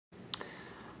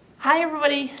Hi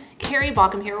everybody, Carrie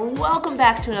Baucom here. Welcome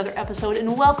back to another episode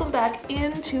and welcome back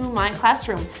into my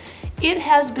classroom. It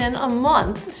has been a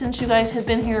month since you guys have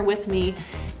been here with me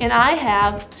and I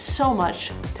have so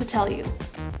much to tell you.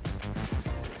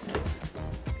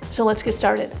 So let's get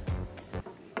started.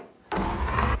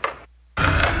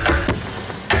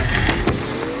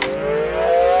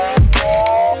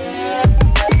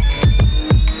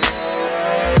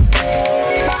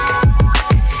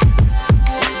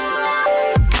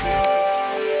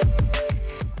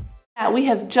 We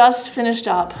have just finished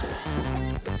up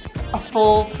a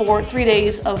full 3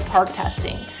 days of park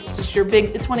testing. It's just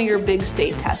it's one of your big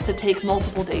state tests that take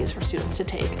multiple days for students to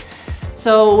take.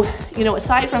 So, you know,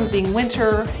 aside from it being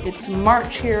winter, it's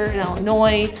March here in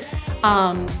Illinois.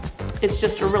 It's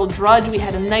just a real drudge. We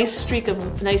had a nice streak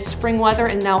of nice spring weather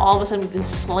and now all of a sudden we've been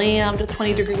slammed with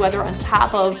 20-degree weather on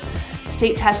top of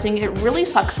state testing. It really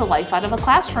sucks the life out of a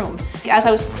classroom. As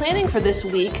I was planning for this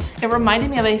week, it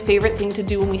reminded me of a favorite thing to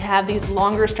do when we have these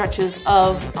longer stretches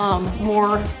of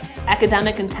more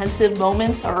academic intensive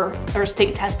moments or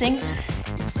state testing.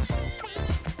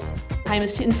 Time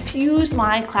is to infuse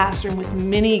my classroom with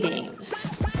mini games.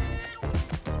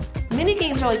 Mini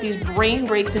games are like these brain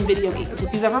breaks in video games.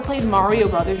 If you've ever played Mario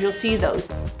Brothers, you'll see those.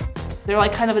 They're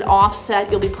like kind of an offset.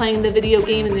 You'll be playing the video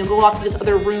game and you'll go off to this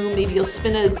other room. Maybe you'll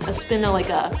spin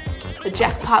a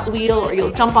jackpot wheel, or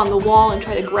you'll jump on the wall and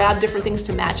try to grab different things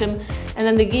to match them. And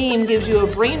then the game gives you a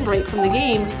brain break from the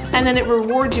game, and then it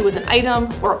rewards you with an item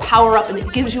or a power-up, and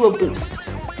it gives you a boost.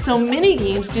 So mini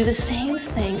games do the same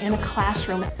thing in a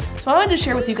classroom. So I wanted to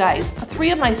share with you guys 3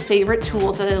 of my favorite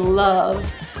tools that I love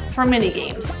for mini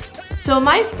games. So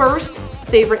my first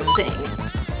favorite thing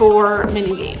for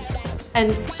mini games,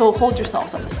 and so hold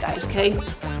yourselves on this, guys, okay?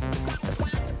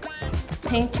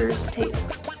 Painter's tape.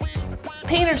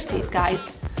 Painter's tape,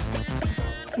 guys.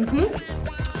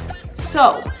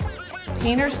 So,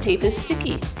 painter's tape is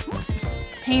sticky.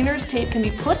 Painter's tape can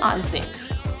be put on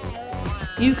things.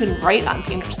 You can write on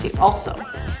painter's tape also,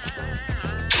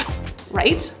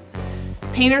 right?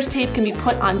 Painter's tape can be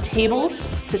put on tables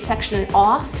to section it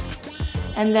off,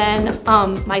 and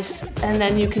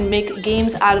then you can make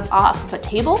games off of a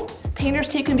table. Painter's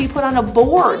tape can be put on a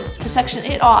board to section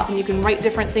it off, and you can write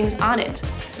different things on it.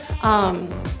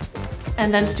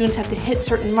 And then students have to hit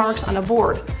certain marks on a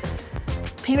board.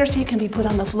 Painter's tape can be put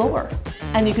on the floor,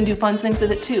 and you can do fun things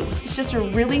with it too. It's just a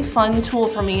really fun tool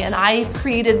for me, and I've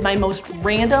created my most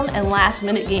random and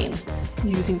last-minute games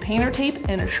using painter tape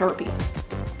and a Sharpie.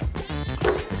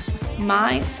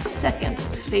 My second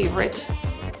favorite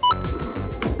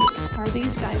are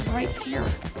these guys right here.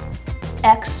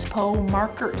 Expo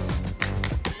markers.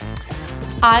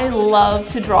 I love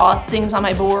to draw things on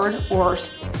my board or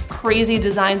crazy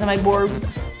designs on my board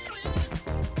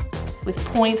with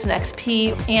points and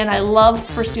XP, and I love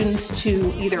for students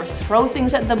to either throw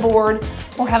things at the board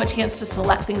or have a chance to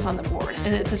select things on the board.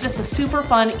 And it's just a super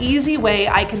fun, easy way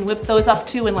I can whip those up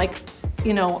to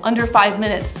in under 5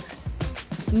 minutes.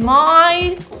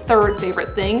 My third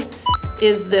favorite thing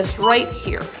is this right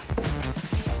here.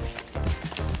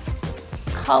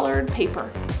 Colored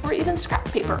paper, or even scrap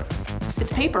paper.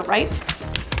 It's paper, right?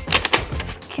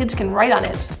 Kids can write on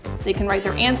it. They can write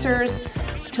their answers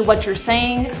to what you're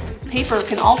saying. Paper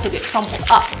can also get crumpled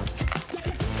up.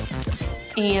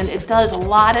 And it does a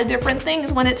lot of different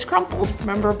things when it's crumpled.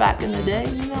 Remember back in the day,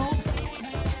 you know?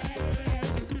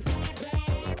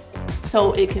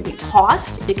 So it can be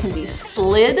tossed, it can be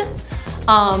slid.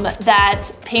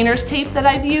 That painter's tape that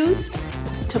I've used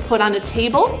to put on a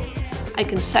table, I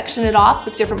can section it off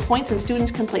with different points, and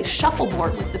students can play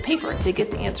shuffleboard with the paper if they get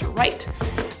the answer right.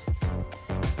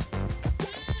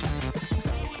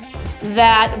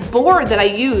 That board that I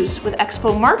use with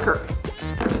Expo marker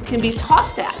can be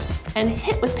tossed at and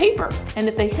hit with paper, and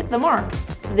if they hit the mark,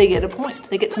 they get a point.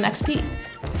 They get some XP.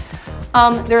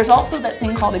 There's also that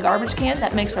thing called a garbage can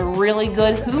that makes a really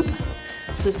good hoop.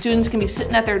 So students can be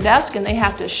sitting at their desk and they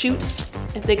have to shoot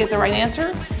if they get the right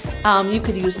answer. You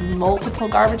could use multiple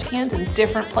garbage cans in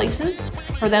different places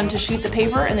for them to shoot the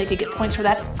paper, and they could get points for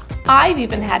that. I've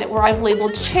even had it where I've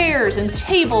labeled chairs and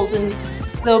tables and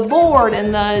the board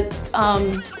and the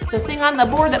thing on the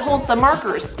board that holds the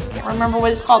markers. Can't remember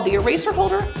what it's called, the eraser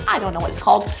holder? I don't know what it's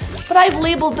called. But I've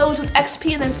labeled those with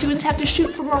XP, and then students have to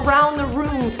shoot from around the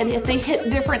room, and if they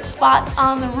hit different spots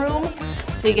on the room,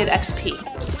 they get XP.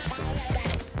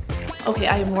 Okay,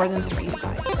 I have more than 3, you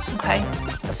guys, okay?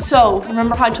 So,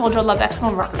 remember how I told you I love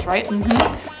Expo markers, right?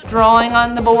 Drawing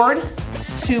on the board,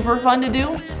 super fun to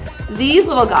do. These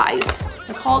little guys,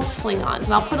 they're called fling-ons,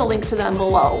 and I'll put a link to them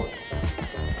below.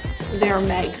 They're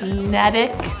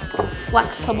magnetic,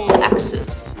 flexible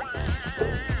X's.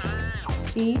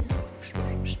 See?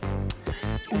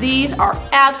 These are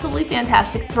absolutely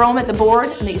fantastic. Throw them at the board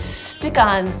and they stick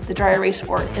on the dry erase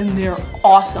board and they're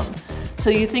awesome. So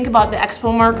you think about the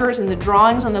expo markers and the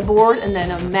drawings on the board and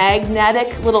then a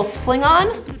magnetic little fling on.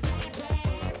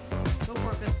 Go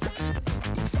for it,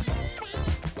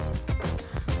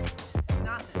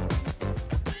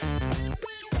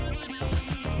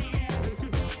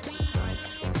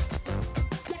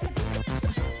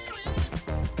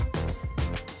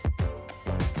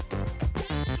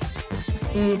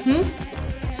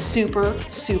 Super,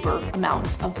 super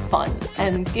amounts of fun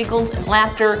and giggles and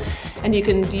laughter. And you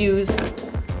can use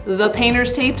the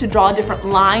painter's tape to draw different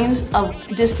lines of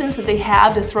distance that they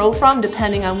have to throw from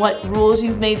depending on what rules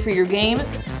you've made for your game.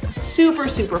 Super,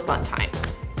 super fun time.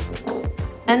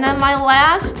 And then my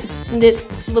last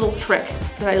little trick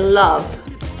that I love.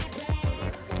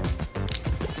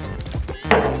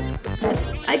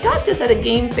 I got this at a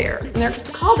game fair and it's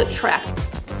called a track,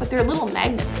 but they're little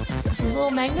magnets. These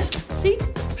little magnets, see?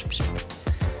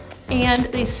 And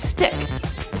they stick.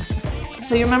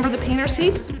 So you remember the painter's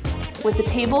tape with the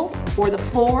table or the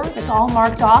floor that's all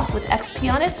marked off with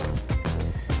XP on it?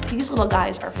 These little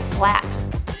guys are flat,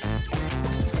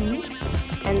 see?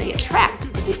 And they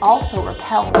attract, but they also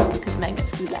repel because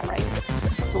magnets do that, right?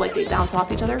 So like they bounce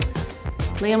off each other.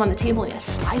 Lay them on the table and you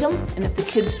slide them, and if the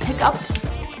kids pick up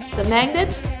the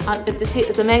magnets,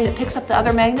 if the magnet picks up the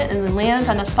other magnet and then lands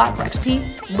on a spot for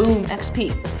XP, boom,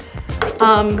 XP.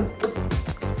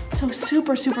 So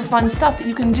super, super fun stuff that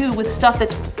you can do with stuff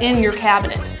that's in your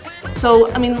cabinet.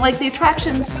 So, I mean, like the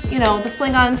attractions, you know, the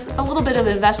fling-ons, a little bit of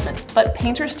investment, but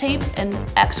painter's tape and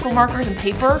expo markers and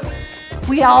paper,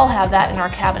 we all have that in our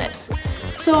cabinets.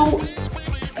 So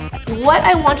what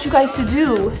I want you guys to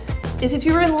do is, if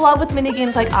you're in love with mini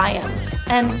games like I am,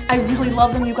 and I really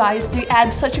love them, you guys, they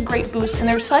add such a great boost, and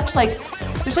they're such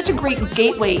a great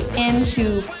gateway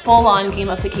into full-on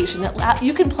gamification. That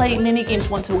you can play mini games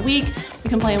once a week, you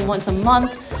can play them once a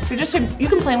month, you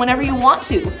can play them whenever you want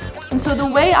to. And so the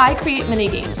way I create mini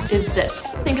games is this.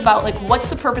 Think about, like, what's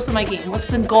the purpose of my game? What's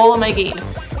the goal of my game?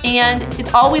 And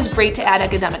it's always great to add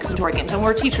academics into our games, and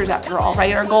we're teachers after all,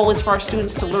 right? Our goal is for our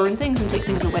students to learn things and take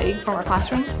things away from our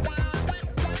classroom.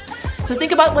 So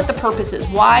think about what the purpose is.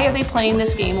 Why are they playing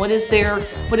this game? What is their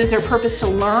purpose to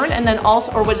learn? And then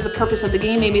also, or what is the purpose of the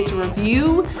game? Maybe it's a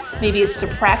review, maybe it's to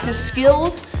practice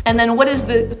skills. And then what is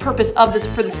the purpose of this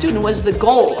for the student? What is the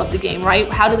goal of the game, right?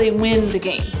 How do they win the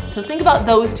game? So think about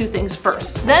those two things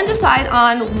first. Then decide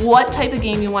on what type of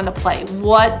game you want to play.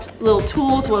 What little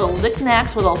tools, what little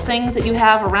knickknacks, what little things that you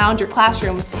have around your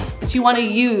classroom that you want to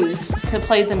use to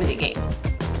play the mini game.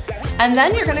 And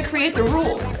then you're going to create the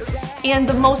rules. And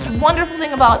the most wonderful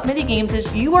thing about mini games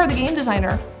is you are the game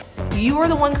designer. You are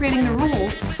the one creating the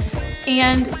rules.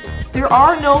 And there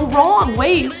are no wrong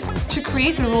ways to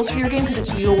create the rules for your game because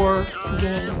it's your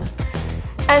game.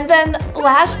 And then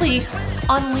lastly,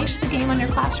 unleash the game on your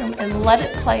classroom and let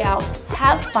it play out.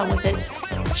 Have fun with it.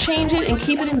 Change it and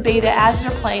keep it in beta as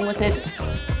they're playing with it.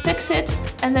 Fix it,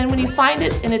 and then when you find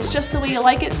it and it's just the way you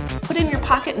like it, put it in your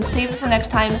pocket and save it for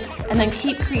next time, and then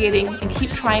keep creating and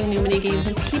keep trying new mini games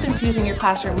and keep infusing your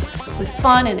classroom with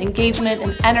fun and engagement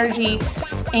and energy,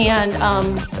 and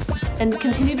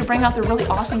continue to bring out the really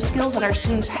awesome skills that our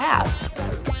students have.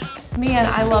 Man,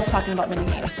 I love talking about mini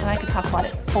games, and I could talk about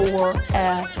it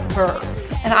forever.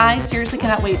 And I seriously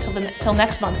cannot wait till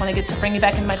next month when I get to bring you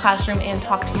back into my classroom and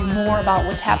talk to you more about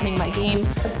what's happening in my game.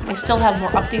 I still have more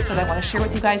updates that I want to share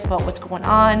with you guys about what's going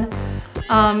on.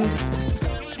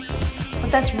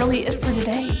 But that's really it for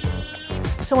today.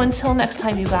 So until next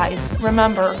time, you guys,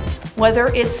 remember, whether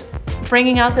it's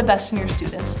bringing out the best in your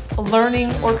students,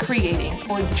 learning or creating,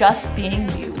 or just being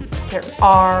you, there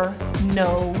are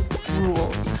no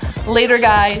rules. Later,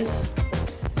 guys.